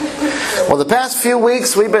Well, the past few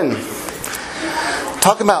weeks we've been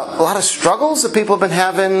talking about a lot of struggles that people have been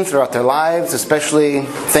having throughout their lives, especially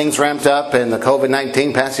things ramped up in the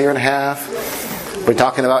COVID-19 past year and a half. We're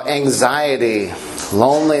talking about anxiety,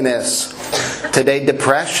 loneliness, today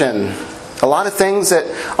depression, a lot of things that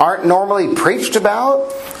aren't normally preached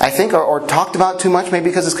about, I think, or talked about too much, maybe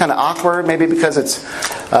because it's kind of awkward, maybe because it's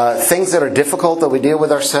things that are difficult that we deal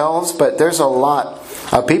with ourselves. But there's a lot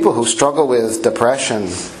of people who struggle with depression,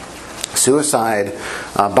 suicide,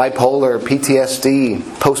 bipolar, PTSD,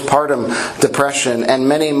 postpartum depression, and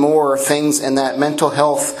many more things in that mental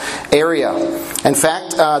health area. In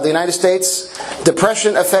fact, the United States,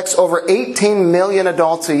 depression affects over 18 million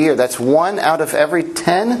adults a year. That's 1 out of every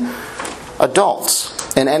 10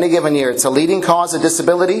 adults in any given year. It's a leading cause of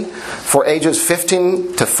disability for ages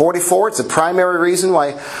 15 to 44. It's the primary reason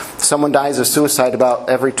why someone dies of suicide about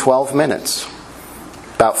every 12 minutes.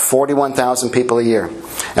 About 41,000 people a year.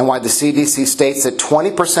 And why the CDC states that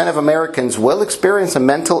 20% of Americans will experience a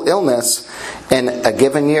mental illness in a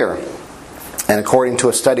given year. And according to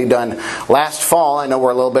a study done last fall, I know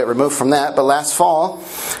we're a little bit removed from that, but last fall,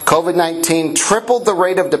 COVID-19 tripled the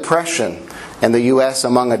rate of depression in the U.S.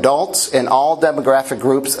 among adults in all demographic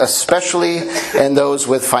groups, especially in those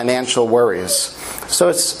with financial worries. So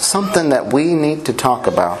it's something that we need to talk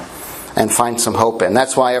about and find some hope in.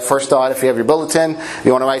 That's why our first thought, if you have your bulletin, if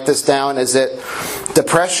you want to write this down, is that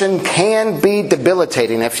depression can be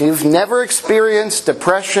debilitating. If you've never experienced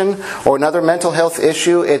depression or another mental health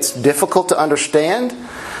issue, it's difficult to understand,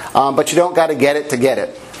 but you don't got to get it to get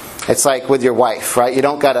it. It's like with your wife, right? You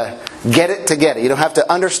don't got to get it to get it. You don't have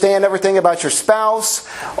to understand everything about your spouse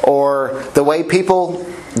or the way people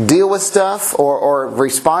deal with stuff or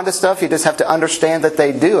respond to stuff. You just have to understand that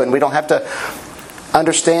they do. And we don't have to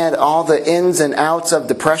understand all the ins and outs of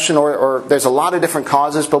depression, or there's a lot of different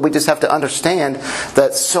causes, but we just have to understand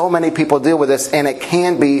that so many people deal with this, and it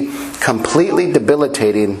can be completely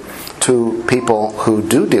debilitating to people who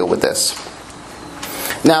do deal with this.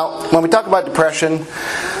 Now, when we talk about depression,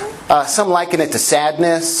 some liken it to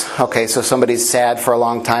sadness. Okay, so somebody's sad for a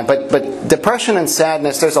long time. But depression and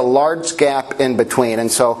sadness, there's a large gap in between. And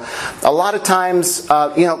so a lot of times,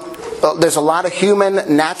 there's a lot of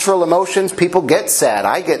human natural emotions. People get sad.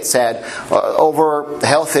 I get sad over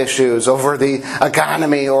health issues, over the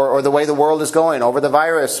economy, or the way the world is going, over the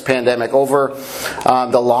virus pandemic, over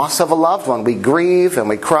the loss of a loved one. We grieve and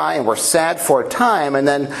we cry and we're sad for a time, and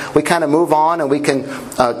then we kind of move on and we can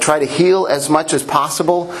try to heal as much as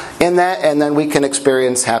possible in that, and then we can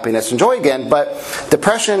experience happiness and joy again. But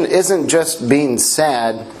depression isn't just being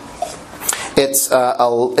sad.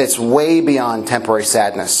 It's way beyond temporary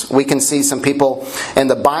sadness. We can see some people in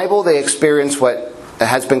the Bible, they experience what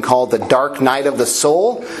has been called the dark night of the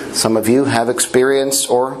soul. Some of you have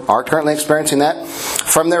experienced or are currently experiencing that.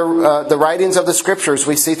 From the writings of the Scriptures,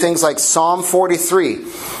 we see things like Psalm 43.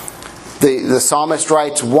 The psalmist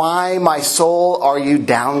writes, "Why, my soul, are you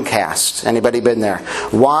downcast?" Anybody been there?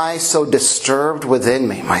 "Why so disturbed within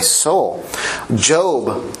me, my soul?"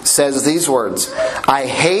 Job says these words, "I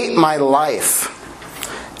hate my life,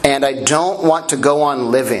 and I don't want to go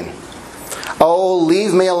on living. Oh,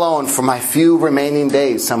 leave me alone for my few remaining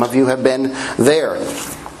days." Some of you have been there.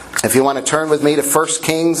 If you want to turn with me to 1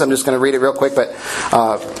 Kings, I'm just going to read it real quick, but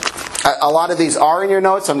a lot of these are in your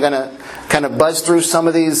notes. I'm going to kind of buzz through some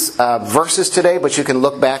of these verses today, but you can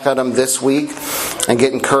look back at them this week and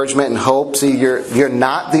get encouragement and hope. See, you're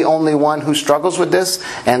not the only one who struggles with this,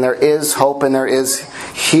 and there is hope and there is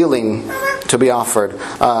healing to be offered.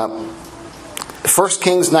 1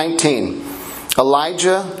 Kings 19.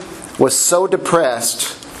 Elijah was so depressed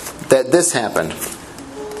that this happened.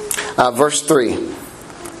 Verse 3.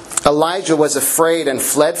 Elijah was afraid and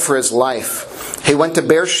fled for his life. He went to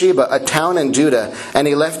Beersheba, a town in Judah, and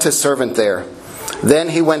he left his servant there. Then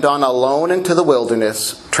he went on alone into the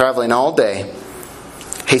wilderness, traveling all day.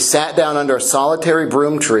 He sat down under a solitary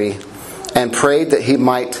broom tree and prayed that he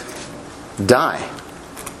might die.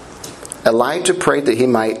 Elijah prayed that he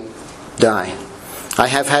might die. "I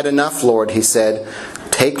have had enough, Lord," he said.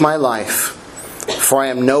 "Take my life, for I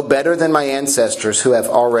am no better than my ancestors who have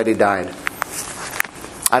already died."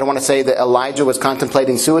 I don't want to say that Elijah was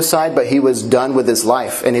contemplating suicide, but he was done with his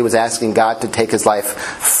life, and he was asking God to take his life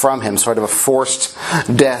from him, sort of a forced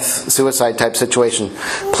death, suicide type situation.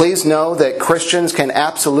 Please know that Christians can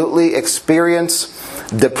absolutely experience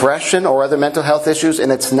depression or other mental health issues,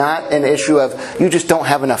 and it's not an issue of you just don't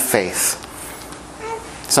have enough faith.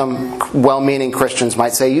 Some well-meaning Christians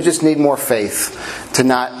might say you just need more faith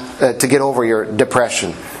to get over your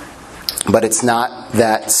depression, but it's not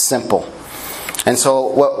that simple. And so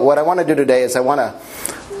what I want to do today is I want to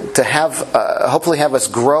to have, hopefully have us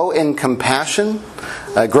grow in compassion,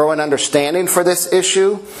 grow in understanding for this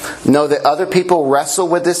issue, know that other people wrestle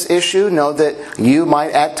with this issue, know that you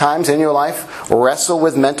might at times in your life wrestle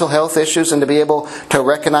with mental health issues, and to be able to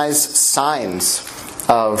recognize signs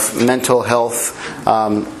of mental health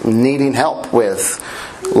needing help with,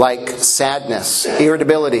 like sadness,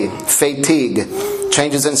 irritability, fatigue,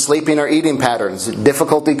 changes in sleeping or eating patterns,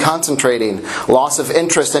 difficulty concentrating, loss of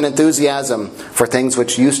interest and enthusiasm for things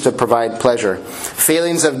which used to provide pleasure,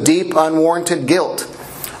 feelings of deep unwarranted guilt,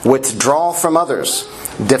 withdrawal from others,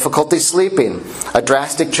 difficulty sleeping, a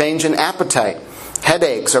drastic change in appetite,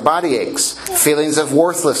 headaches or body aches, feelings of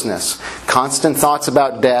worthlessness, constant thoughts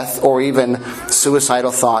about death, or even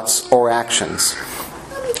suicidal thoughts or actions.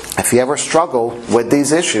 If you ever struggle with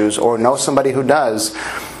these issues or know somebody who does,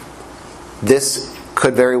 this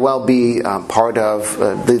could very well be part of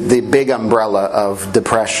the big umbrella of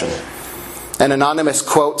depression. An anonymous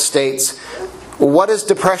quote states, "What is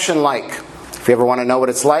depression like?" If you ever want to know what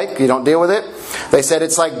it's like, you don't deal with it. They said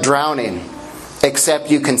it's like drowning,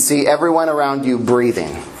 except you can see everyone around you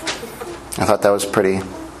breathing. I thought that was pretty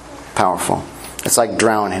powerful. It's like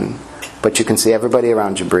drowning, but you can see everybody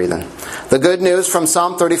around you breathing. The good news from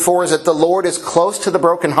Psalm 34 is that the Lord is close to the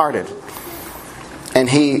brokenhearted, and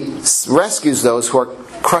He rescues those who are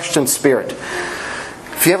crushed in spirit.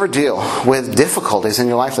 If you ever deal with difficulties in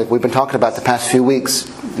your life, like we've been talking about the past few weeks,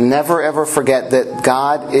 never ever forget that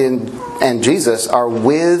God and Jesus are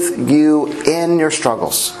with you in your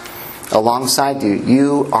struggles, alongside you.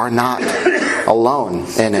 You are not alone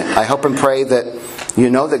in it. I hope and pray that you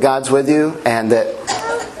know that God's with you, and that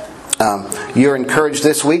you're encouraged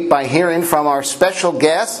this week by hearing from our special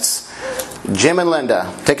guests, Jim and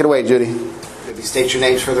Linda. Take it away, Judy. Maybe state your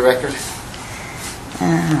names for the record.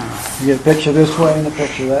 You get a picture this way and a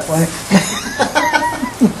picture that way.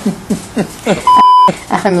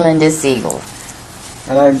 I'm Linda Siegel.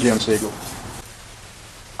 And I'm Jim Siegel.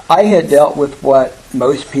 I had dealt with what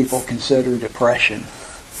most people consider depression,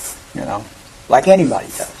 like anybody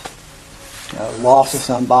does. Loss of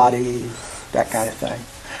somebody, that kind of thing.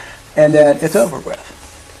 And then it's over with.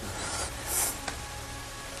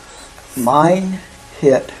 Mine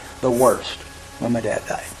hit the worst when my dad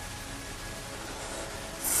died.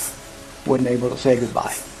 Wasn't able to say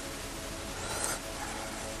goodbye.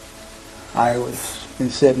 I was in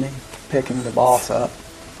Sydney picking the boss up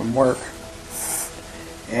from work,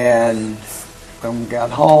 and when we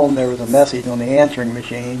got home there was a message on the answering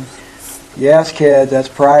machine. Yes, kids, that's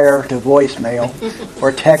prior to voicemail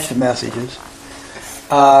or text messages.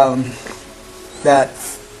 That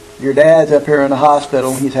your dad's up here in the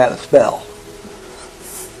hospital and he's had a spell.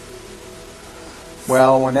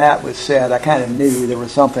 Well, when that was said, I kind of knew there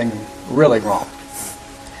was something really wrong.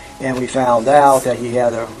 And we found out that he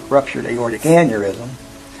had a ruptured aortic aneurysm.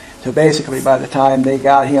 So basically, by the time they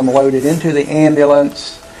got him loaded into the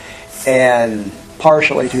ambulance and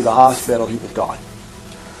partially to the hospital, he was gone.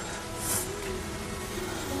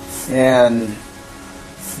 And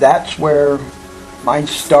that's where mine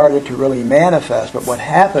started to really manifest. But what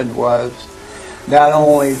happened was, not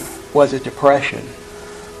only was it depression,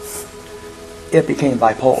 it became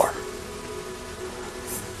bipolar.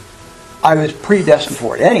 I was predestined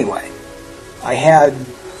for it anyway. I had,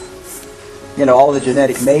 all the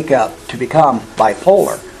genetic makeup to become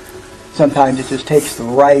bipolar. Sometimes it just takes the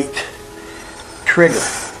right trigger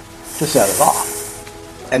to set it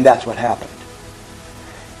off. And that's what happened.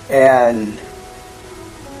 And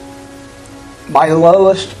my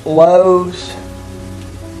lowest lows,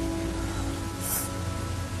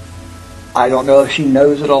 I don't know if she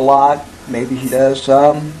knows it a lot. Maybe she does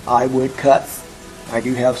some. I would cut. I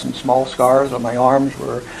do have some small scars on my arms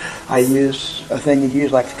where I use a thing you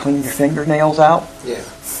use like to clean your fingernails out. Yeah.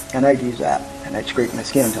 And I'd use that. And I'd scrape my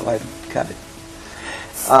skin until I'd cut it.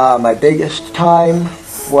 My biggest time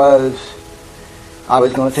was I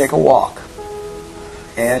was going to take a walk.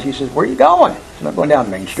 And she says, "Where are you going?" I said, "I'm going down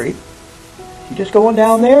Main Street." "You just going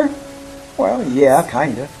down there?" "Well, yeah,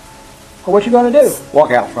 kind of." "Well, what you going to do?"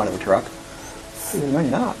 "Walk out in front of a truck." She said, "No,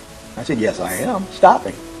 you're not." I said, "Yes, I am. Stop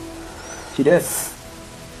me." She did.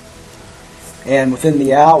 And within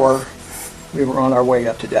the hour, we were on our way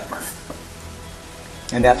up to Detmer.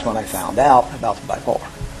 And that's when I found out about the bipolar.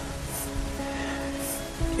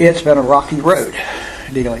 It's been a rocky road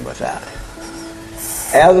dealing with that.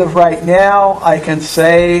 As of right now, I can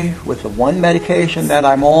say with the one medication that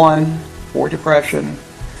I'm on for depression,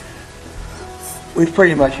 we've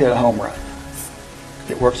pretty much hit a home run.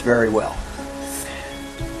 It works very well.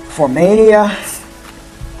 For mania,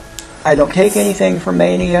 I don't take anything for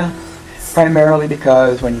mania, primarily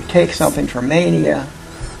because when you take something for mania,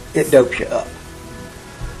 it dopes you up.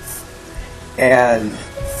 And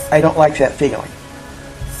I don't like that feeling.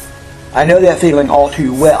 I know that feeling all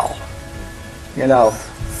too well,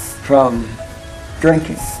 from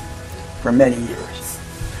drinking for many years.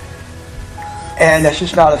 And that's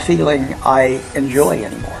just not a feeling I enjoy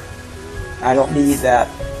anymore. I don't need that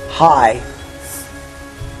high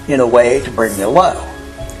in a way to bring me low.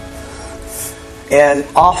 And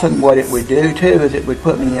often what it would do too is it would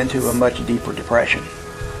put me into a much deeper depression.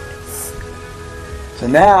 So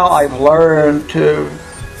now I've learned to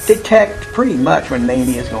detect pretty much when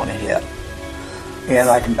mania is going to hit, and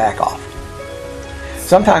I can back off.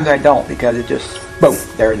 Sometimes I don't, because it just, boom,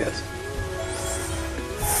 there it is.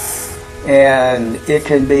 And it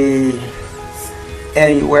can be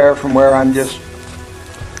anywhere from where I'm just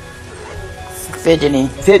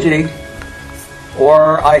fidgety,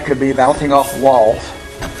 or I could be bouncing off walls,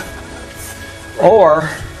 or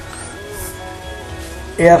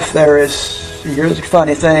if there is, here's the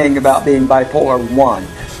funny thing about being bipolar 1,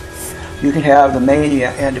 you can have the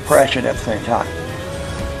mania and depression at the same time.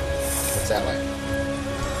 What's that like?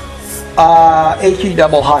 HE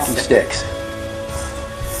double hockey sticks.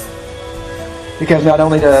 Because not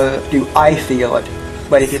only do I feel it,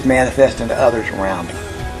 but it gets manifest into others around me.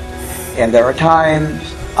 And there are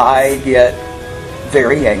times I get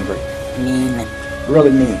very angry. Mean.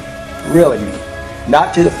 Really mean. Really mean.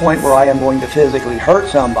 Not to the point where I am going to physically hurt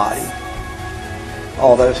somebody.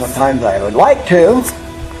 Although sometimes I would like to.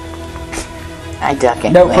 I duck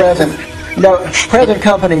it. No present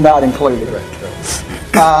company not included.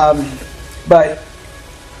 But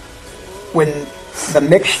when the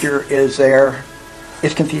mixture is there,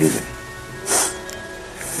 it's confusing.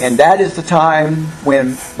 And that is the time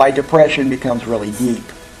when my depression becomes really deep.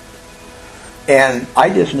 And I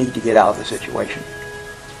just need to get out of the situation.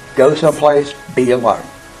 Go someplace, be alone.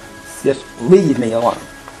 Just leave me alone.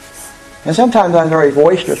 And sometimes I'm very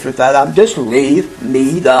boisterous with that. I'm just leave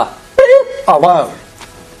me the alone.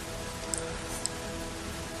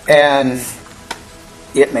 And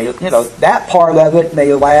it may, that part of it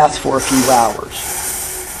may last for a few hours.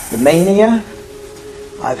 The mania,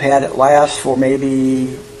 I've had it last for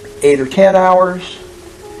maybe 8 or 10 hours,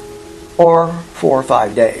 or 4 or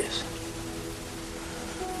 5 days.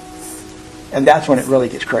 And that's when it really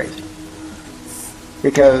gets crazy.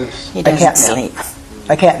 Because He doesn't sleep.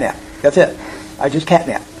 I catnap. That's it. I just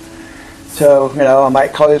catnap. So, I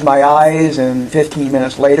might close my eyes, and 15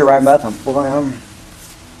 minutes later I'm up and I'm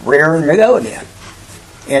rearing to go again.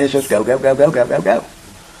 And it's just go, go, go, go, go, go, go.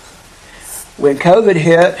 When COVID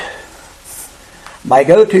hit, my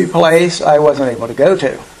go-to place I wasn't able to go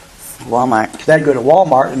to. Walmart. Because I'd go to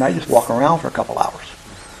Walmart and I'd just walk around for a couple hours.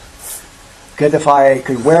 Because if I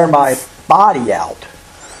could wear my body out,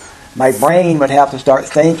 my brain would have to start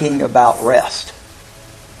thinking about rest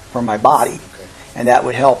for my body. Okay. And that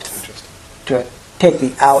would help to take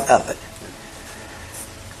me out of it.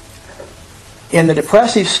 In the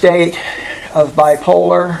depressive state of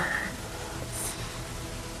bipolar,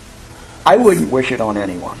 I wouldn't wish it on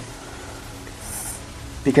anyone.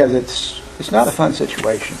 Because it's not a fun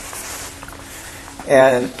situation.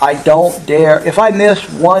 And I don't dare, if I miss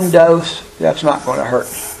one dose, that's not going to hurt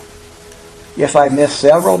me. If I miss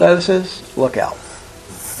several doses, look out.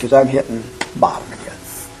 Because I'm hitting bottom again.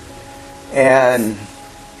 And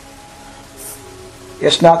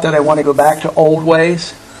it's not that I want to go back to old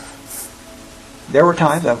ways. There were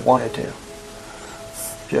times I've wanted to.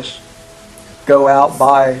 Just go out,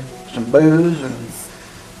 buy some booze, and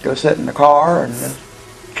go sit in the car and just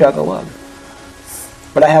chug a lug.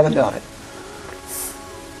 But I haven't done it.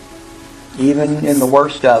 Even in the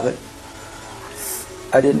worst of it,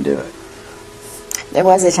 I didn't do it. There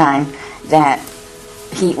was a time that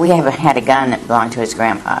we had a gun that belonged to his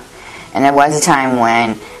grandpa, and there was a time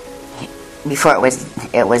when, before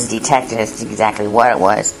it was detected as to exactly what it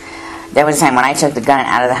was, there was a time when I took the gun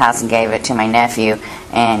out of the house and gave it to my nephew,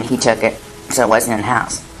 and he took it, so it wasn't in the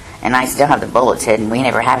house. And I still have the bullets hidden. We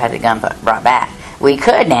never have had the gun brought back. We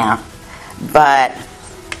could now, but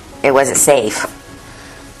it wasn't safe.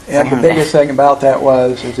 And the biggest thing about that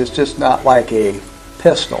is it's just not like a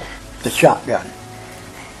pistol. It's a shotgun.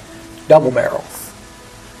 Double barrel.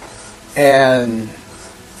 And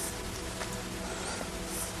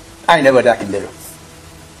I know what that can do.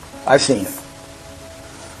 I've seen it.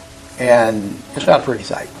 And it's not a pretty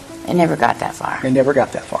sight. It never got that far. It never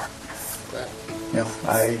got that far.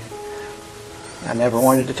 I never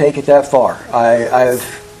wanted to take it that far.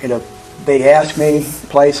 They ask me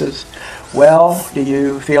places, well, do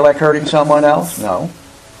you feel like hurting someone else? No.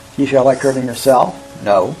 Do you feel like hurting yourself?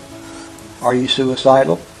 No. Are you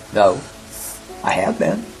suicidal? No. I have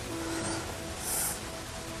been.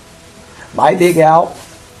 My big out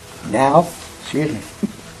now excuse me,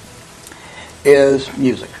 is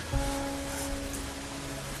music.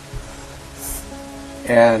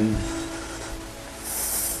 And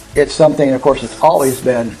it's something, of course, it's always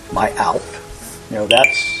been my out. You know,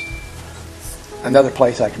 that's another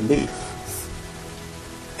place I can be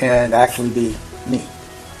and actually be me.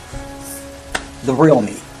 The real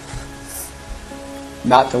me.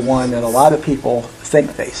 Not the one that a lot of people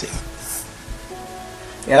think they see.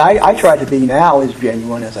 And I try to be now as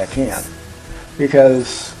genuine as I can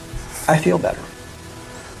because I feel better.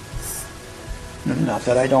 Not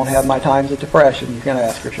that I don't have my times of depression. You can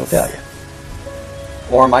ask her, she'll tell you.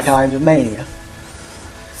 Or my times of mania.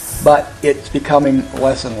 But it's becoming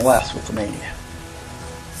less and less with the mania.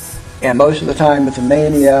 And most of the time with the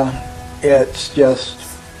mania, it's just,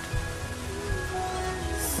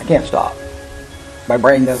 I can't stop. My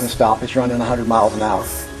brain doesn't stop. It's running 100 miles an hour.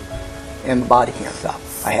 And my body can't stop.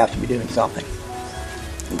 I have to be doing something.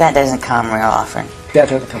 That doesn't come real often. That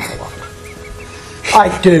doesn't come real often.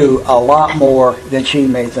 I do a lot more than she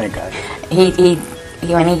may think I do. He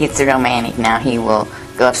when he gets real manic now, he will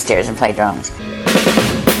go upstairs and play drums.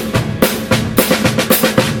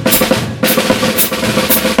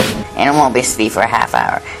 And it won't be for a half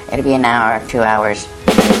hour. It'll be an hour, 2 hours.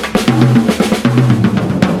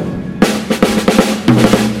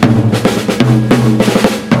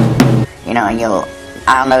 You know, and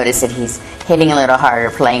I'll notice that he's hitting a little harder,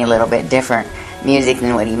 playing a little bit different music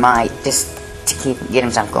than what he might, just to get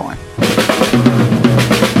himself going.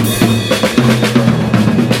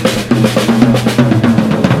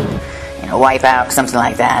 You know, wipe out, something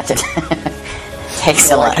like that. Takes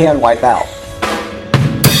a lot. I can wipe out.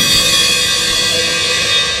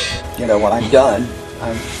 You know, when I'm done,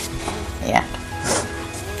 Yeah.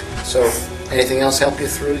 So, anything else help you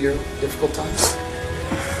through your difficult times?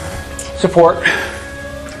 support,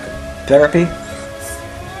 therapy,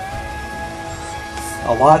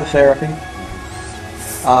 a lot of therapy.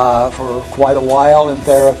 For quite a while in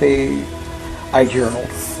therapy, I journaled.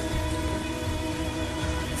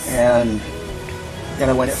 And, you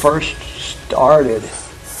know, when it first started,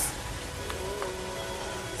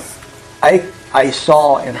 I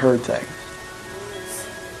saw and heard things.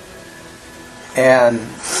 And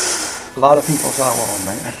a lot of people thought, well,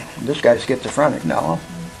 man, this guy's schizophrenic. No,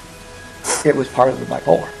 it was part of the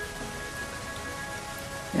bipolar.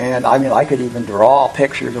 And I mean, I could even draw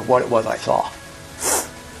pictures of what it was I saw.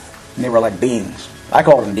 And they were like beings. I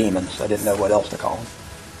called them demons. I didn't know what else to call them.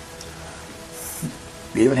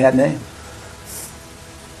 They even had names.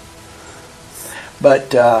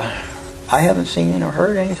 But I haven't seen or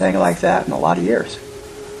heard anything like that in a lot of years.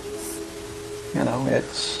 You know,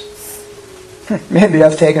 it's... Maybe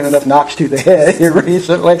I've taken enough knocks to the head here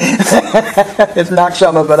recently. It's knocked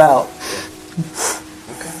some of it out.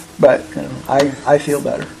 Okay. But you know, I feel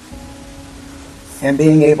better. And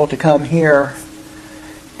being able to come here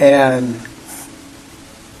and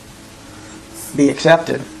be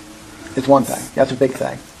accepted is one thing. That's a big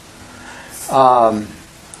thing.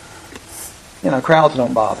 You know, crowds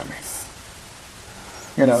don't bother me.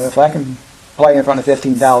 You know, if I can play in front of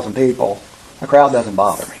 15,000 people, a crowd doesn't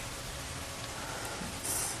bother me.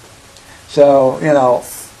 So, you know,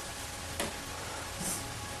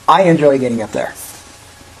 I enjoy getting up there.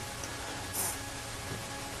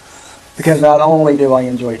 Because not only do I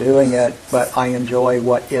enjoy doing it, but I enjoy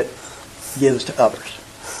what it gives to others.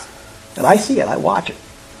 And I see it, I watch it.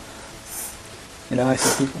 You know, I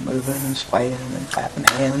see people moving and swaying and clapping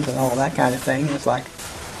hands and all that kind of thing. And it's like,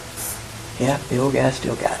 yeah, the old guy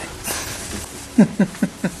still got it.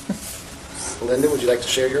 Linda, would you like to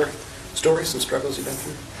share your stories, some struggles you've been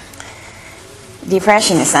through?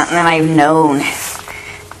 Depression is something that I've known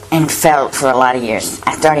and felt for a lot of years,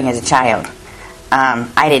 starting as a child.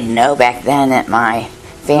 I didn't know back then that my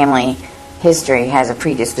family history has a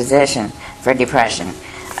predisposition for depression.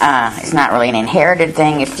 It's not really an inherited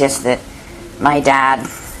thing, it's just that my dad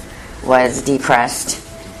was depressed.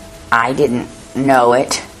 I didn't know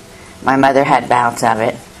it. My mother had bouts of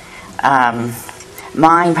it.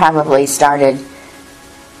 Mine probably started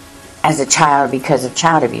as a child because of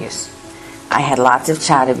child abuse. I had lots of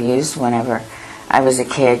child abuse whenever I was a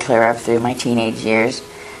kid, clear up through my teenage years.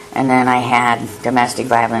 And then I had domestic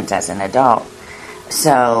violence as an adult.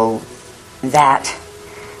 So that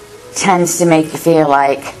tends to make you feel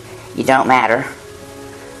like you don't matter.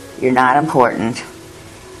 You're not important.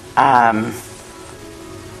 My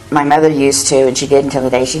mother used to, and she did until the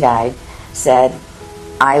day she died, said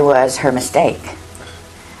I was her mistake.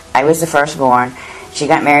 I was the firstborn. She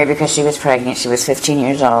got married because she was pregnant. She was 15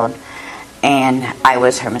 years old. And I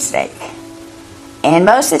was her mistake. And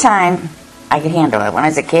most of the time, I could handle it. When I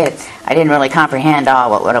was a kid, I didn't really comprehend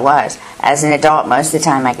all what it was. As an adult, most of the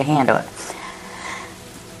time I could handle it.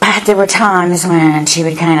 But there were times when she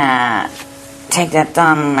would kind of take that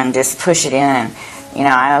thumb and just push it in. And, you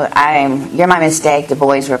know, you're my mistake. The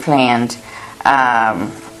boys were planned.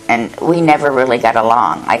 And we never really got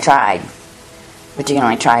along. I tried. But you can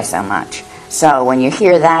only try so much. So when you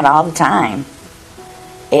hear that all the time,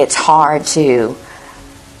 it's hard to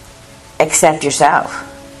accept yourself.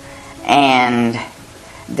 And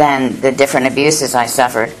then the different abuses I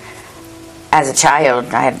suffered. As a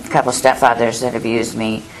child, I had a couple stepfathers that abused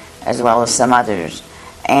me, as well as some others.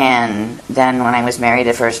 And then when I was married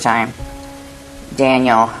the first time,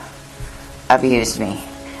 Daniel abused me.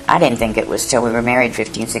 I didn't think it was till we were married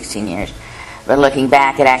 15, 16 years. But looking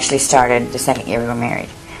back, it actually started the second year we were married.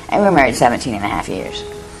 And we were married 17 and a half years.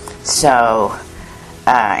 So,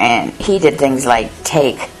 and he did things like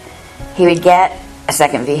he would get a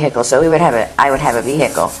second vehicle, so I would have a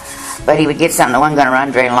vehicle. But he would get something that wasn't going to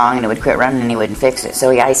run very long, and it would quit running, and he wouldn't fix it. So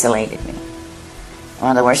he isolated me.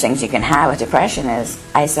 One of the worst things you can have with depression is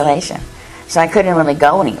isolation. So I couldn't really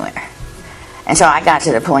go anywhere. And so I got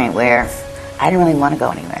to the point where I didn't really want to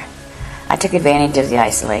go anywhere. I took advantage of the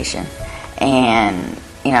isolation and,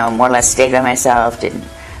 you know, more or less stayed by myself.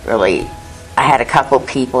 I had a couple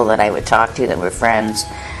people that I would talk to that were friends.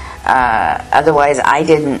 Otherwise, I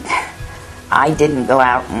didn't go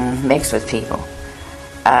out and mix with people.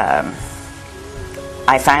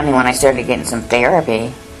 I finally, when I started getting some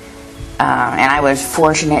therapy, and I was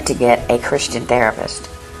fortunate to get a Christian therapist.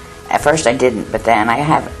 At first I didn't, but then I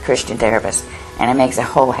have a Christian therapist, and it makes a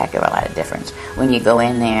whole heck of a lot of difference when you go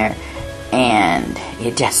in there and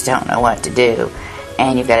you just don't know what to do,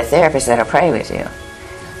 and you've got a therapist that'll pray with you.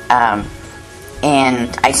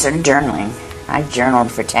 And I started journaling. I've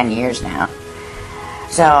journaled for 10 years now.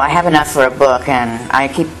 So I have enough for a book, and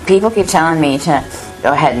people keep telling me to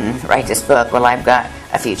go ahead and write this book. Well, I've got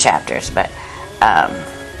a few chapters, but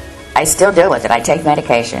I still deal with it. I take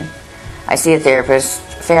medication. I see a therapist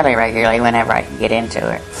fairly regularly whenever I can get into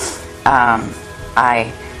it.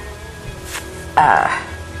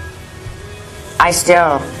 I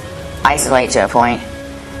still isolate to a point.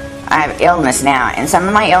 I have illness now, and some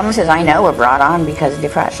of my illnesses I know were brought on because of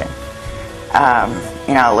depression.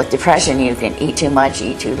 You know, with depression you can eat too much,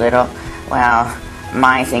 eat too little. Well,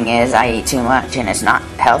 my thing is I eat too much, and it's not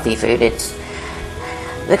healthy food. It's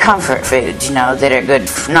the comfort foods, you know, that are good,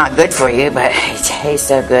 not good for you, but they taste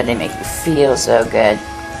so good, they make you feel so good.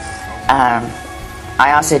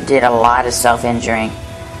 I also did a lot of self-injuring.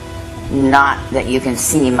 Not that you can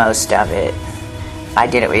see most of it. I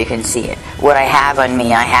did it where you can see it. What I have on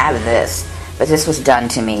me, I have this, but this was done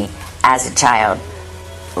to me as a child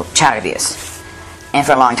abuse. And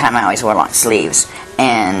for a long time I always wore long sleeves.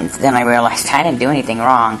 And then I realized I didn't do anything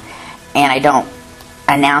wrong. And I don't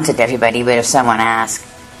announce it to everybody, but if someone asks,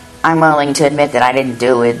 I'm willing to admit that I didn't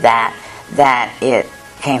do it, that it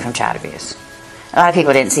came from child abuse. A lot of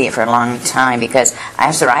people didn't see it for a long time because I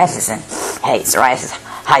have psoriasis, and hey, psoriasis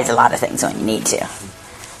hides a lot of things when you need to.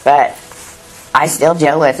 But I still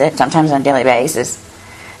deal with it, sometimes on a daily basis.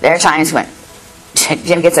 There are times when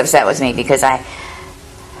Jim gets upset with me because I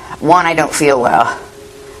don't feel well.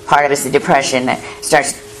 Part of it's the depression that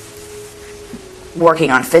starts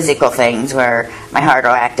working on physical things where my heart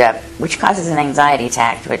will act up, which causes an anxiety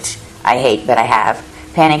attack, which I hate, but I have.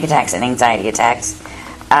 Panic attacks and anxiety attacks.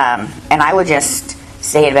 And I would just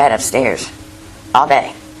stay in bed upstairs all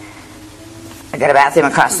day. I got a bathroom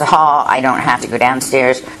across the hall. I don't have to go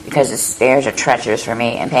downstairs because the stairs are treacherous for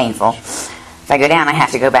me and painful. If I go down, I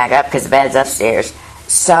have to go back up because the bed's upstairs.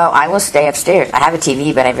 So I will stay upstairs. I have a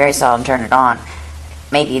TV, but I very seldom turn it on.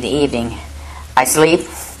 Maybe in the evening. I sleep.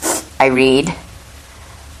 I read.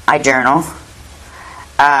 I journal.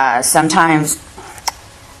 Sometimes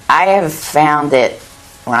I have found that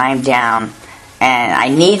when I'm down and I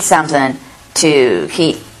need something to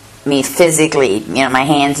keep me physically, my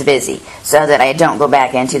hands busy, so that I don't go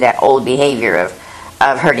back into that old behavior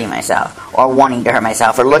of hurting myself or wanting to hurt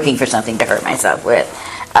myself or looking for something to hurt myself with.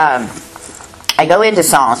 I go into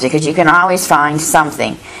Psalms because you can always find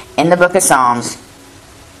something in the book of Psalms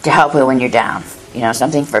to help you when you're down,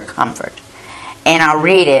 something for comfort. And I'll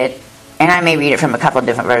read it, and I may read it from a couple of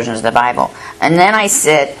different versions of the Bible. And then I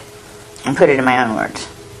sit and put it in my own words.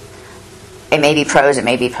 It may be prose, it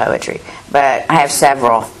may be poetry, but I have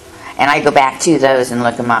several. And I go back to those and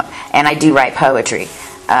look them up. And I do write poetry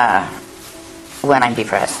when I'm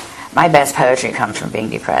depressed. My best poetry comes from being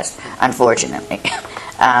depressed, unfortunately.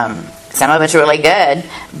 Some of it's really good,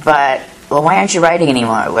 but, well, why aren't you writing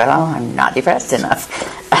anymore? Well, I'm not depressed enough.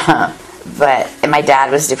 And my dad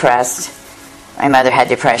was depressed. my mother had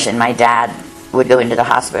depression. My dad would go into the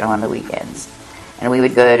hospital on the weekends. And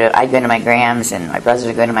I'd go to my grams, and my brothers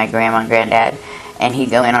would go to my grandma and granddad, and he'd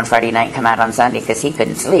go in on Friday night and come out on Sunday because he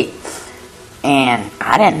couldn't sleep. And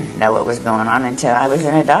I didn't know what was going on until I was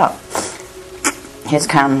an adult. His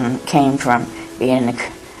came from being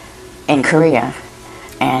in Korea,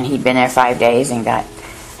 and he'd been there 5 days and got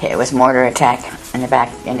hit with mortar attack in the back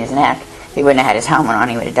in his neck. If he wouldn't have had his helmet on,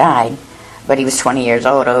 he would have died. But he was 20 years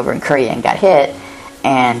old over in Korea and got hit,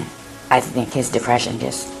 and I think his depression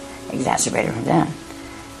just exacerbated from then.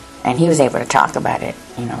 And he was able to talk about it,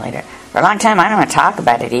 later. For a long time, I don't want to talk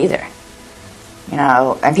about it either.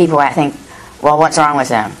 And people, I think, well, what's wrong with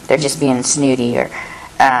them? They're just being snooty or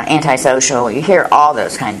antisocial. You hear all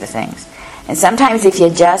those kinds of things. And sometimes if you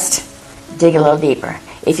just dig a little deeper,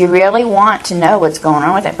 if you really want to know what's going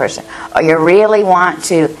on with that person, or you really want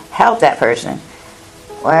to help that person,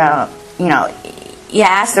 well, you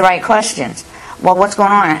ask the right questions. Well, what's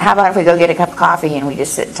going on? How about if we go get a cup of coffee and we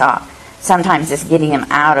just sit and talk? Sometimes just getting them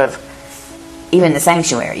out of even the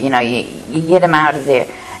sanctuary. You get them out of there.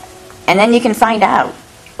 And then you can find out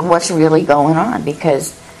what's really going on,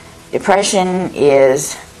 because depression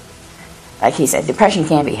is, like he said, depression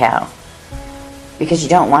can be hell, because you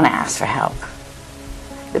don't want to ask for help.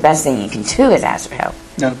 The best thing you can do is ask for help.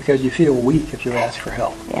 No, because you feel weak if you ask for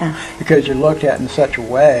help. Yeah. Because you're looked at in such a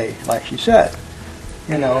way, like she said.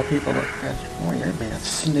 People look at you, well, you're being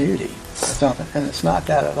snooty or something, and it's not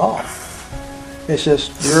that at all. It's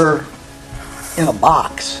just you're in a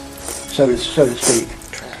box, so to speak.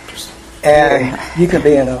 And you can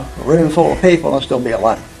be in a room full of people and still be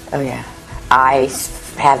alone. Oh, yeah. I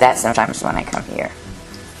have that sometimes when I come here.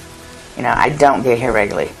 I don't get here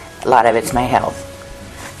regularly. A lot of it's my health.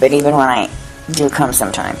 But even when I do come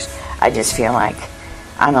sometimes, I just feel like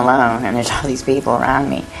I'm alone and there's all these people around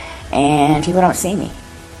me. And people don't see me.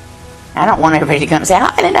 I don't want everybody to come and say,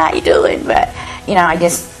 hi, Linda, how you doing? But,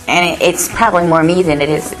 it's probably more me than it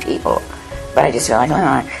is the people. But I just feel like,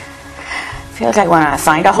 I want to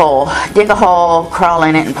find a hole, dig a hole, crawl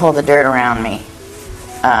in it, and pull the dirt around me.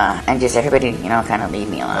 And just everybody, kind of leave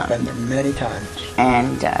me alone. I've been there many times.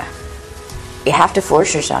 And you have to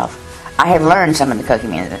force yourself. I have learned some of the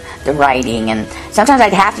cooking, the writing, and sometimes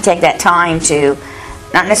I'd have to take that time to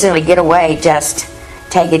not necessarily get away, just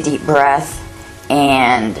take a deep breath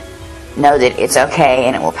and know that it's okay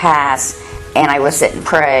and it will pass. And I will sit and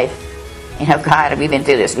pray. God, we've been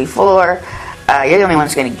through this before. You're the only one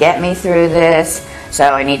that's going to get me through this.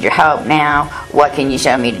 So I need your help now. What can you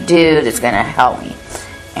show me to do that's going to help me?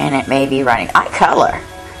 And it may be writing. I color.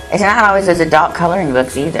 It's not always those adult coloring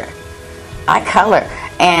books either. I color.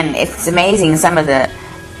 And it's amazing some of the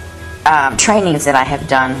trainings that I have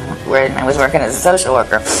done where I was working as a social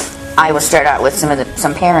worker. I will start out with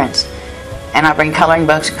some parents, and I'll bring coloring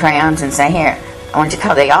books and crayons and say, here, I want you to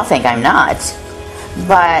color. They all think I'm nuts,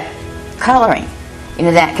 but coloring,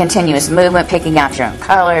 that continuous movement, picking out your own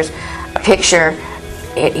colors, a picture,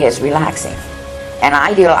 it is relaxing. And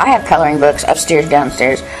I have coloring books upstairs,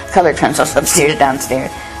 downstairs, colored pencils upstairs,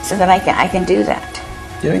 downstairs, so that I can do that.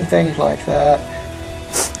 Doing things like that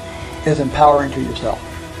is empowering to yourself.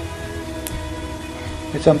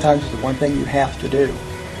 It sometimes is the one thing you have to do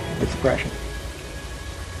with depression.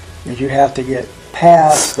 Is you have to get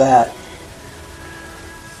past that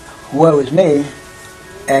woe is me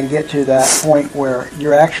and get to that point where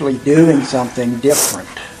you're actually doing something different.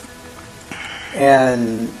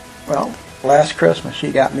 And, well, last Christmas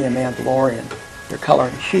she got me a Mandalorian. They're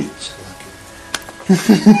coloring sheets.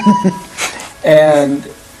 And,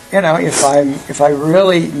 if I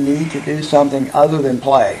really need to do something other than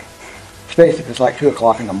play, especially if it's like 2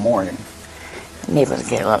 o'clock in the morning. Neighbors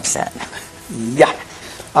get a little upset. Yeah.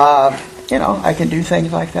 I can do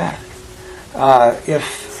things like that.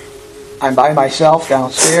 If I'm by myself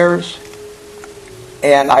downstairs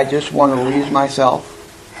and I just want to relieve myself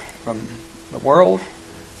from the world,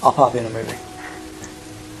 I'll pop in a movie.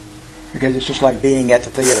 Because it's just like being at the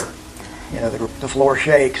theater. The floor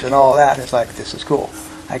shakes and all that. It's like, this is cool.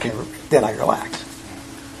 Then I relax.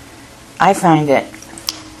 I find that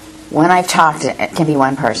when I've talked, it can be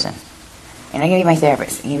one person. And it can be my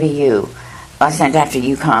therapist. It can be you. A lot of times after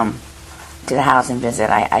you come to the house and visit,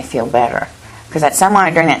 I feel better. Because at some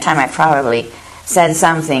point during that time, I probably said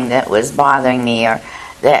something that was bothering me or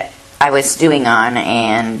that I was stewing on,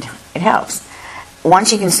 and it helps.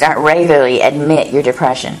 Once you can start regularly admit your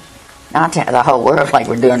depression, not to the whole world like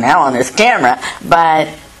we're doing now on this camera, but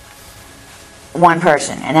one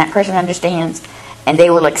person, and that person understands, and they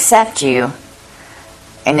will accept you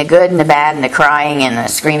in the good and the bad and the crying and the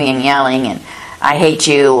screaming and yelling and I hate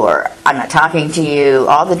you or I'm not talking to you,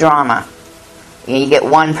 all the drama. You get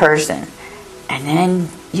one person, And then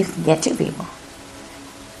you can get to people.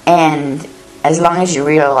 And as long as you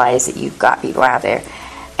realize that you've got people out there,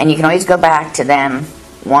 and you can always go back to them,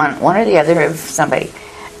 one or the other of somebody,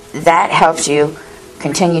 that helps you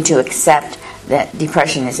continue to accept that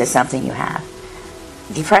depression is just something you have.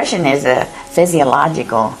 Depression is a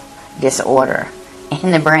physiological disorder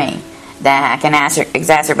in the brain that can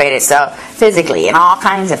exacerbate itself physically in all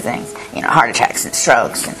kinds of things. Heart attacks and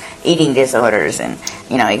strokes and eating disorders, and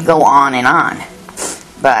it go on and on.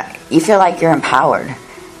 But you feel like you're empowered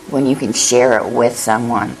when you can share it with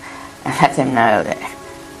someone and let them know that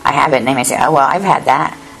I have it, and they may say, oh, well, I've had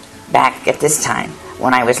that back at this time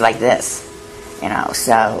when I was like this.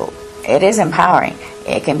 So it is empowering.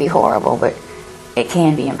 It can be horrible, but it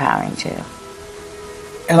can be empowering too.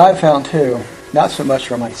 And I've found too, not so much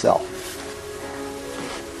for myself,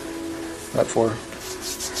 but for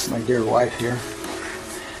my dear wife here,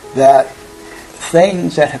 that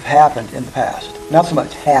things that have happened in the past, not so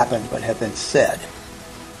much happened, but have been said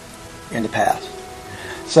in the past,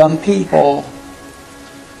 some people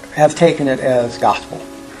have taken it as gospel.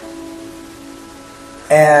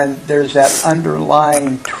 And there's that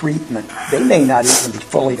underlying treatment. They may not even be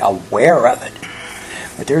fully aware of it,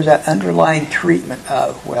 but there's that underlying treatment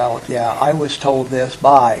of, well, yeah, I was told this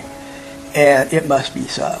by, and it must be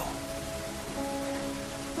so.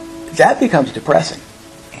 That becomes depressing.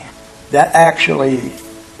 That actually,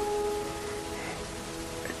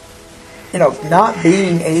 not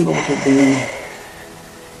being able to be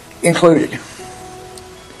included.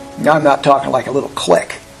 Now, I'm not talking like a little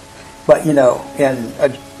clique, but, in a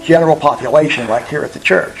general population like here at the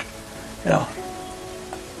church, to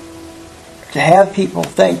have people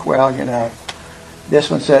think, well,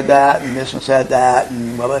 this one said that and this one said that,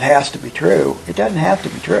 and, well, it has to be true. It doesn't have to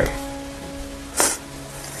be true.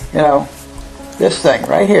 This thing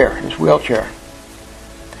right here, this wheelchair,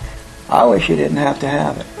 I wish you didn't have to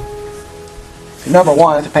have it. Number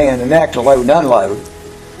one, it's a pain in the neck to load and unload.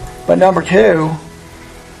 But number two,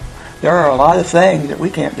 there are a lot of things that we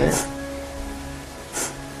can't do.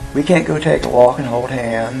 We can't go take a walk and hold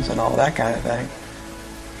hands and all that kind of thing.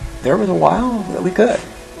 There was a while that we could.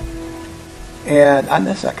 And I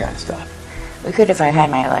miss that kind of stuff. We could if I had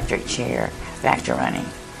my electric chair back to running.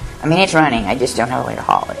 I mean, it's running. I just don't have a way to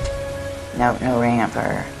haul it. No ramp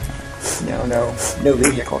or... No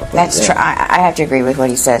vehicle to put That's it in. true. I have to agree with what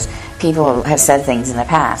he says. People have said things in the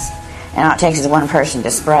past, and all it takes is one person to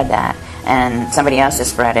spread that, and somebody else to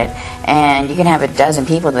spread it, and you can have a dozen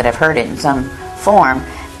people that have heard it in some form,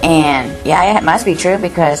 and yeah, it must be true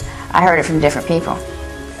because I heard it from different people.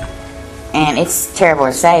 And it's terrible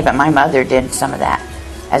to say, but my mother did some of that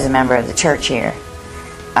as a member of the church here.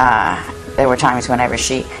 There were times whenever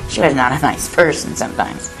she was not a nice person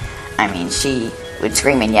sometimes. I mean, she would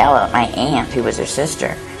scream and yell at my aunt, who was her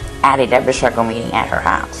sister, at a Deborah Circle meeting at her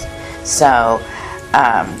house. So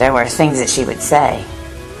there were things that she would say,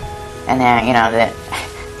 and that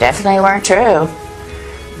definitely weren't true,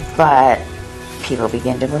 but people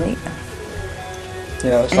begin to believe them.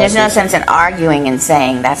 And there's no sense in arguing and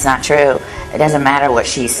saying that's not true. It doesn't matter what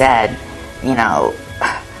she said.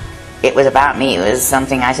 It was about me. It was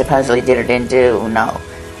something I supposedly did or didn't do. No.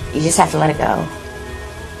 You just have to let it go.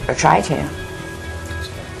 Or try to.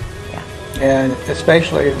 Yeah. And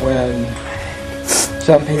especially when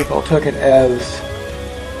some people took it as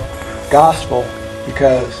gospel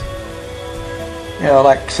because,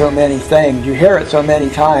 like so many things, you hear it so many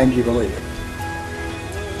times, you believe it.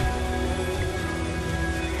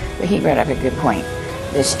 But he brought up a good point.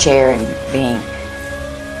 This chair and being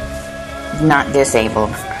not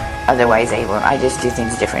disabled, otherwise able. I just do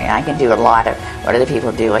things differently. I can do a lot of what other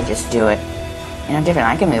people do. I just do it, different.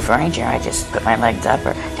 I can move furniture. I just put my legs up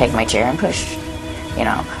or take my chair and push,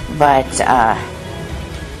 But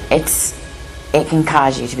it can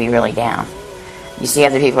cause you to be really down. You see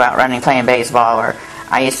other people out running, playing baseball, or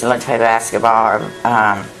I used to like to play basketball or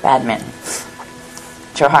badminton. It's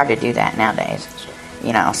so hard to do that nowadays.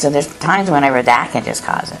 So there's times whenever that can just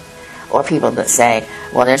cause it. Or people that say,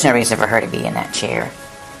 well, there's no reason for her to be in that chair.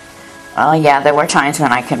 Well, yeah, there were times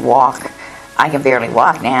when I could walk. I can barely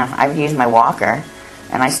walk now. I would use my walker,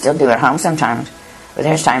 and I still do at home sometimes. But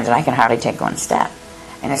there's times that I can hardly take one step.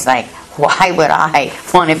 And it's like, why would I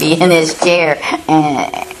want to be in this chair?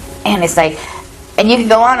 And it's like, and you can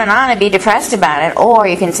go on and be depressed about it, or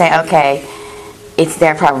you can say, okay, it's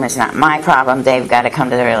their problem, it's not my problem. They've got to come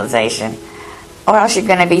to the realization. Or else you're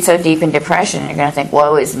going to be so deep in depression, you're going to think,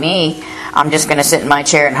 woe is me. I'm just going to sit in my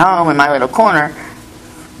chair at home in my little corner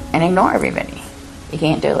and ignore everybody. You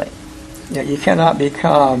can't do it. Yeah, you cannot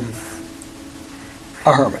become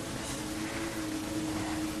a hermit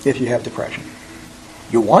if you have depression.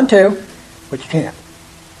 You want to, but you can't.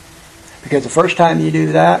 Because the first time you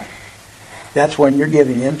do that, that's when you're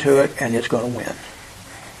giving into it and it's going to win.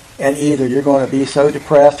 And either you're going to be so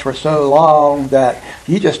depressed for so long that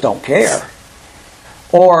you just don't care,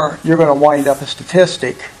 or you're going to wind up a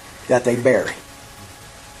statistic that they bury.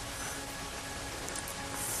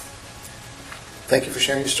 Thank you for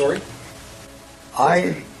sharing your story.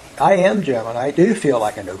 I am, Jim, and I do feel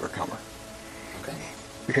like an overcomer. Okay.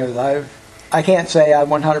 Because I can't say I've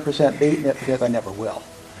 100% beaten it, because I never will.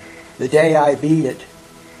 The day I beat it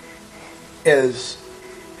is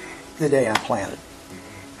the day I'm planted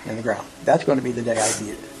in the ground. That's going to be the day I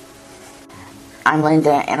beat it. I'm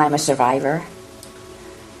Linda, and I'm a survivor.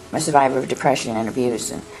 I'm a survivor of depression and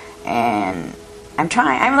abuse, and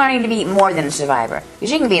I'm learning to be more than a survivor.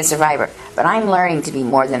 Because you can be a survivor, but I'm learning to be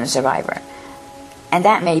more than a survivor. And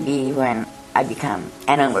that may be when I become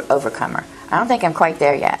an overcomer. I don't think I'm quite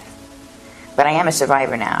there yet. But I am a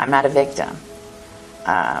survivor now. I'm not a victim.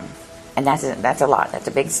 And that's a lot. That's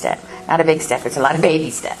a big step. Not a big step. It's a lot of baby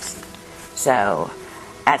steps. So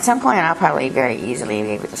at some point I'll probably very easily be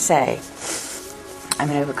able to say I'm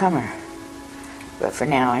an overcomer. But for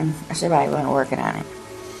now I'm a survivor and working on it.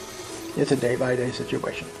 It's a day-by-day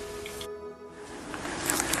situation.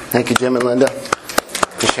 Thank you, Jim and Linda,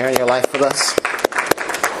 for sharing your life with us.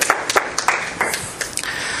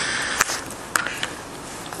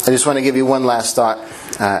 I just want to give you one last thought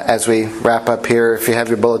as we wrap up here. If you have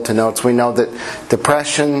your bulletin notes, we know that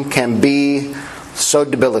depression can be so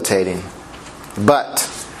debilitating,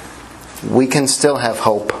 but we can still have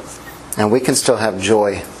hope and we can still have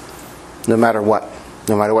joy no matter what.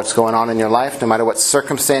 No matter what's going on in your life, no matter what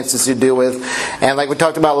circumstances you deal with. And like we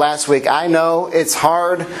talked about last week, I know it's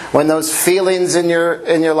hard when those feelings in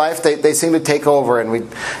your life, they seem to take over, and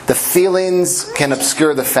the feelings can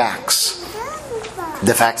obscure the facts.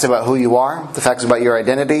 The facts about who you are, the facts about your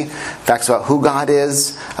identity, facts about who God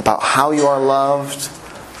is, about how you are loved,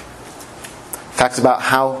 facts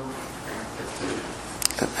about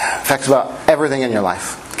everything in your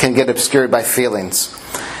life can get obscured by feelings.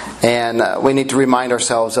 And we need to remind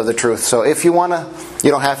ourselves of the truth. So if you want to,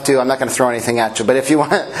 you don't have to, I'm not going to throw anything at you, but if you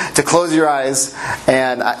want to close your eyes,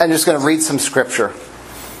 and I'm just going to read some scripture.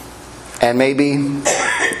 And maybe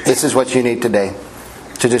this is what you need today,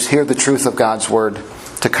 to just hear the truth of God's Word,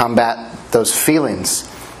 to combat those feelings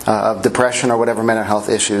of depression or whatever mental health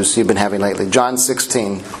issues you've been having lately. John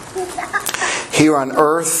 16. Here on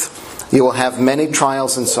earth you will have many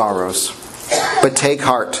trials and sorrows, but take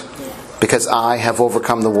heart, because I have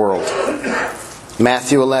overcome the world.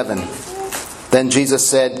 Matthew 11. Then Jesus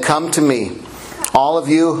said, "Come to me, all of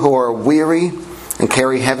you who are weary and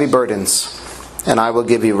carry heavy burdens, and I will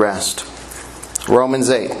give you rest."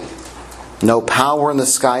 Romans 8. No power in the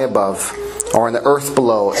sky above or in the earth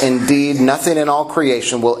below, indeed nothing in all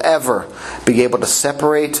creation, will ever be able to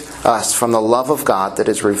separate us from the love of God that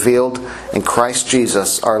is revealed in Christ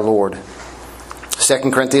Jesus our Lord.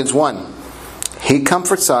 2 Corinthians 1. He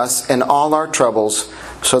comforts us in all our troubles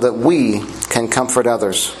so that we can comfort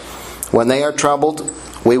others. When they are troubled,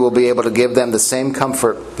 we will be able to give them the same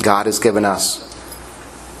comfort God has given us.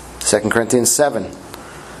 2 Corinthians 7.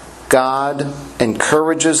 God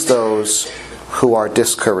encourages those who are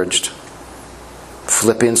discouraged.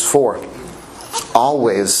 Philippians 4.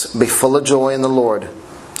 Always be full of joy in the Lord.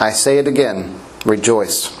 I say it again,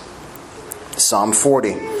 rejoice. Psalm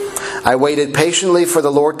 40. I waited patiently for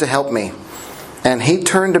the Lord to help me, and He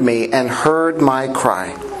turned to me and heard my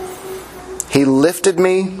cry. He lifted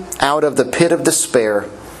me out of the pit of despair,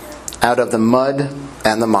 out of the mud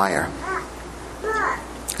and the mire.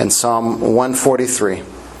 And Psalm 143.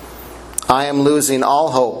 I am losing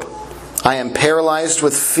all hope. I am paralyzed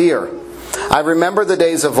with fear. I remember the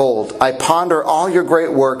days of old. I ponder all your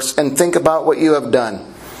great works and think about what you have done.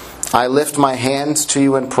 I lift my hands to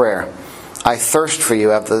you in prayer. I thirst for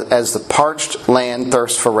you as the parched land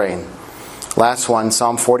thirsts for rain. Last one,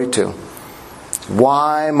 Psalm 42.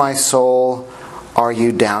 Why, my soul, are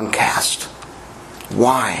you downcast?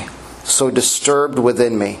 Why so disturbed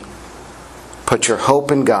within me? Put your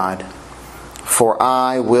hope in God, for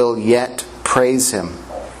I will yet praise Him,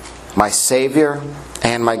 my Savior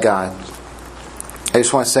and my God. I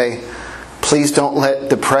just want to say, please don't let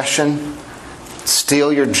depression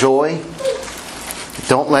steal your joy.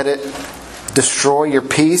 Don't let it destroy your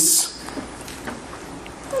peace.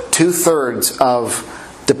 2/3 of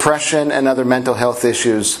depression and other mental health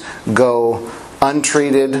issues go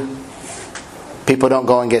untreated. People don't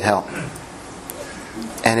go and get help.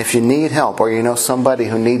 And if you need help, or you know somebody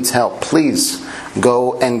who needs help, please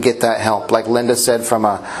go and get that help. Like Linda said, from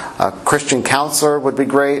a Christian counselor would be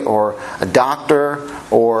great, or a doctor,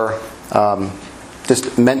 or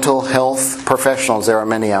just mental health professionals. There are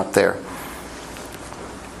many out there.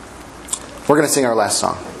 We're going to sing our last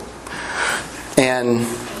song. And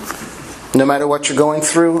no matter what you're going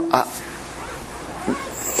through,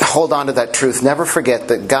 hold on to that truth. Never forget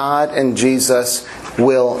that God and Jesus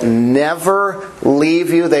will never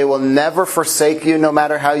leave you. They will never forsake you, no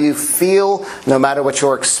matter how you feel, no matter what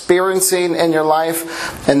you're experiencing in your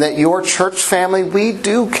life. And that your church family, we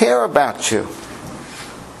do care about you.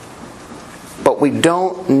 But we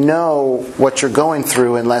don't know what you're going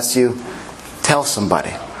through unless you tell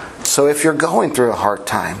somebody. So if you're going through a hard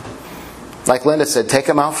time, like Linda said, take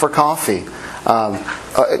them out for coffee.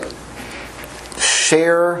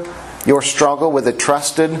 Share your struggle with a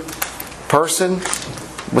trusted person,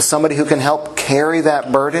 with somebody who can help carry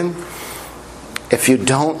that burden. If you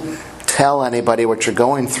don't tell anybody what you're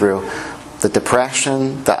going through, the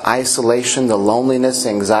depression, the isolation, the loneliness,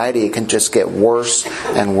 anxiety, it can just get worse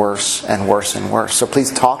and worse and worse and worse. So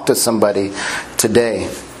please talk to somebody today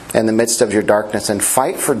in the midst of your darkness and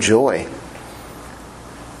fight for joy.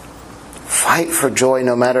 Fight for joy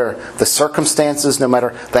no matter the circumstances, no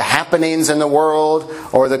matter the happenings in the world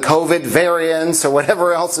or the COVID variants or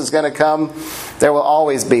whatever else is going to come. There will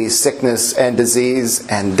always be sickness and disease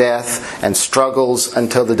and death and struggles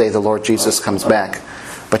until the day the Lord Jesus comes back.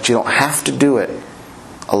 But you don't have to do it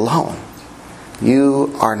alone.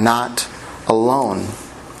 You are not alone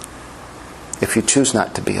if you choose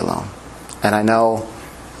not to be alone. And I know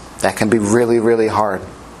that can be really, really hard.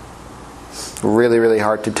 Really, really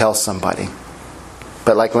hard to tell somebody.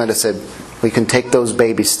 But like Linda said, we can take those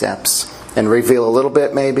baby steps and reveal a little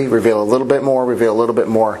bit maybe, reveal a little bit more, reveal a little bit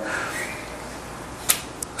more.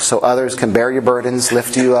 So others can bear your burdens,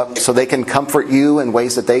 lift you up, so they can comfort you in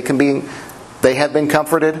ways that they have been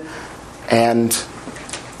comforted. And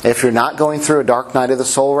if you're not going through a dark night of the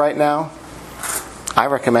soul right now, I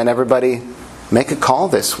recommend everybody make a call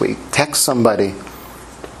this week. Text somebody.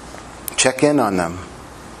 Check in on them.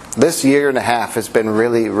 This year and a half has been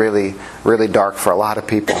really, really, really dark for a lot of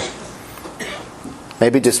people.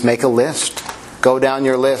 Maybe just make a list. Go down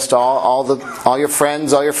your list. All your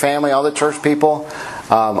friends, all your family, all the church people.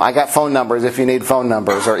 I got phone numbers if you need phone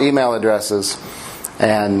numbers or email addresses.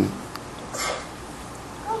 And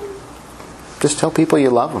just tell people you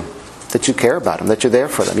love them, that you care about them, that you're there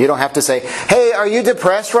for them. You don't have to say, hey, are you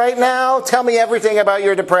depressed right now? Tell me everything about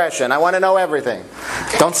your depression. I want to know everything.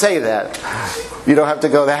 Don't say that. You don't have to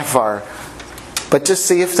go that far. But just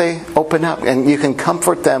see if they open up. And you can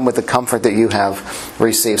comfort them with the comfort that you have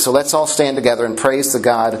received. So let's all stand together and praise the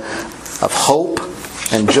God of hope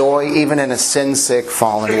and joy, even in a sin-sick,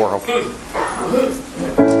 fallen world.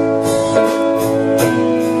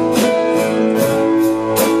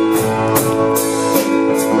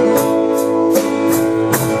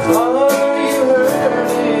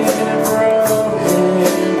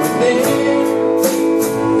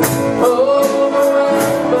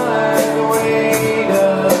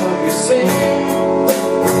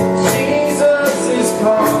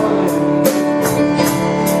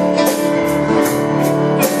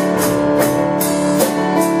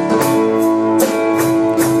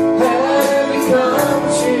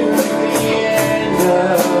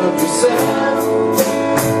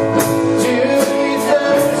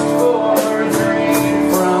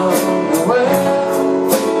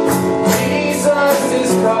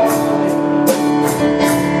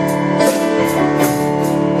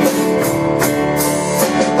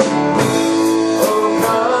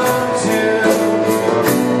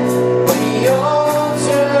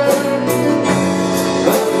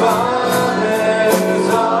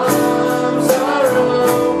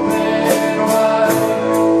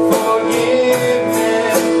 Forgive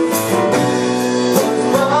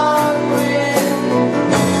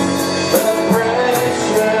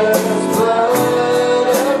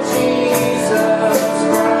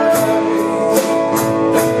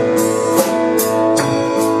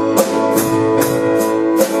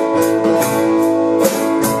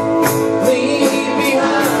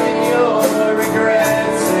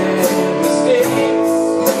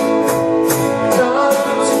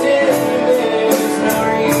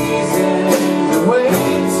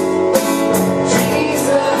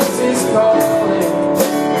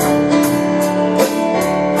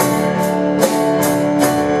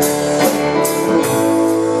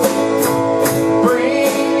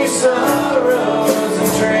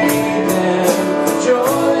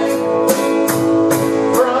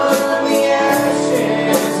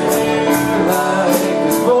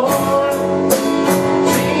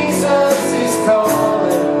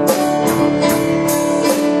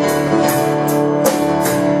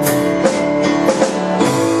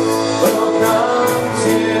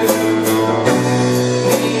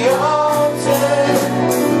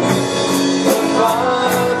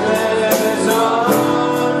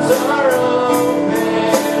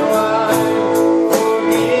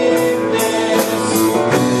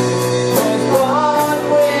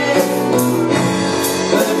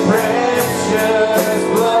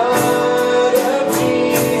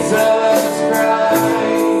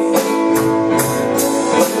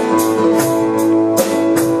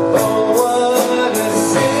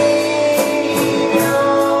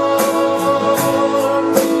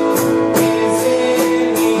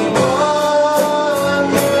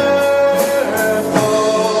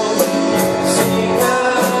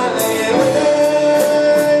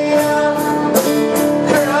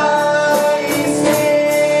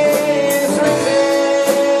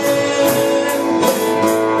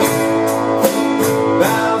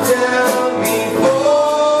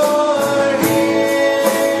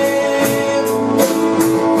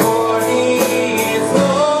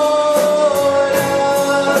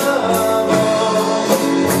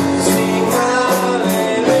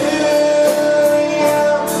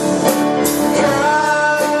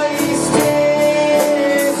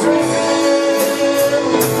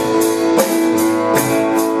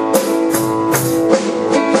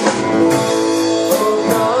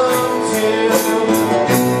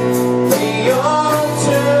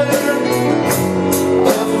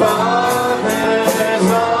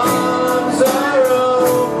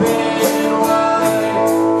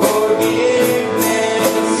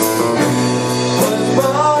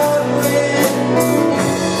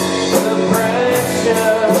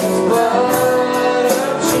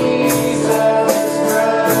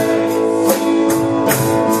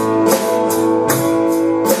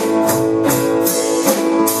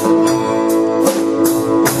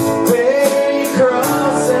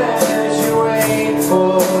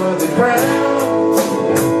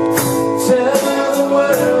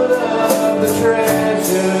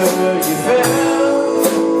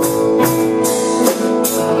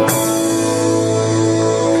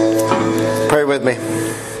with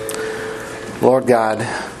me. Lord God,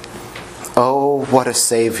 oh, what a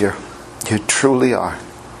Savior you truly are.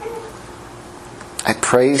 I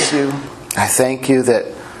praise you. I thank you that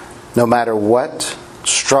no matter what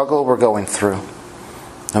struggle we're going through,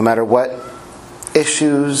 no matter what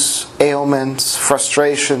issues, ailments,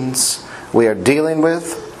 frustrations we are dealing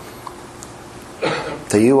with,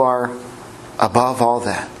 that you are above all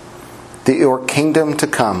that. That your kingdom to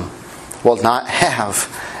come will not have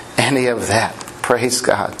any of that. Praise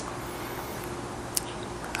God.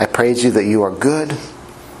 I praise you that you are good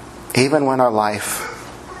even when our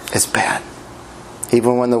life is bad.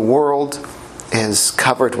 Even when the world is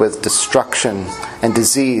covered with destruction and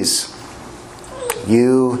disease,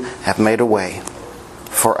 you have made a way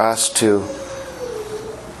for us to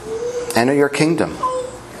enter your kingdom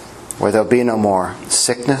where there'll be no more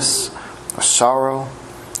sickness or sorrow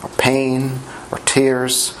or pain or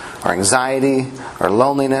tears or anxiety or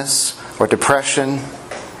loneliness or depression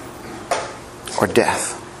or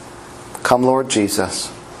death. Come, Lord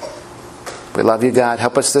Jesus. We love you, God.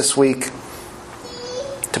 Help us this week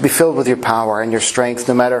to be filled with your power and your strength.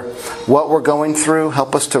 No matter what we're going through,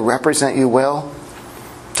 help us to represent you well,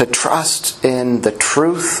 to trust in the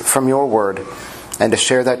truth from your word, and to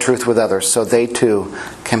share that truth with others so they too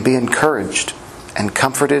can be encouraged and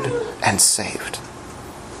comforted and saved.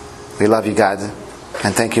 We love you, God,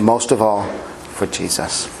 and thank you most of all for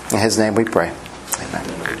Jesus. In His name we pray.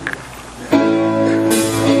 Amen.